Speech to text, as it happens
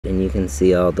and you can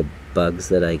see all the bugs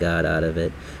that I got out of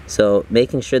it. So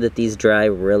making sure that these dry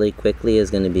really quickly is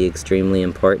going to be extremely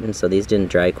important. So these didn't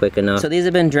dry quick enough. So these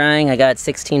have been drying. I got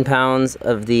 16 pounds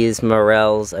of these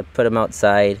Morels. I put them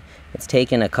outside. It's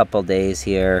taken a couple days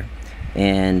here,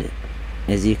 and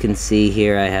as you can see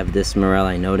here, I have this Morel.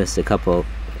 I noticed a couple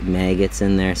maggots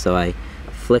in there, so I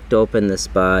flicked open the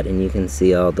spot and you can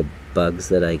see all the bugs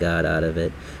that I got out of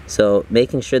it. So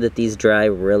making sure that these dry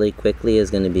really quickly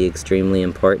is going to be extremely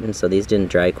important. So these didn't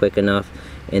dry quick enough,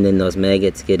 and then those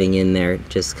maggots getting in there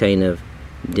just kind of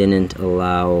didn't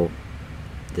allow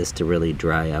this to really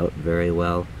dry out very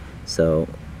well. So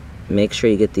make sure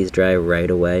you get these dry right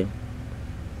away.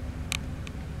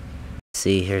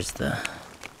 See, here's the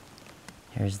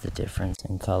difference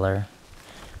in color.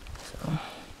 So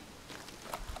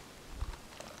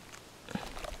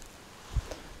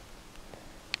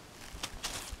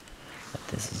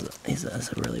this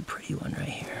is a really pretty one right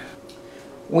here.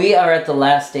 We are at the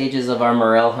last stages of our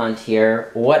Morel hunt here.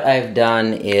 What I've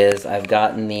done is I've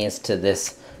gotten these to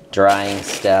this drying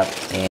step, and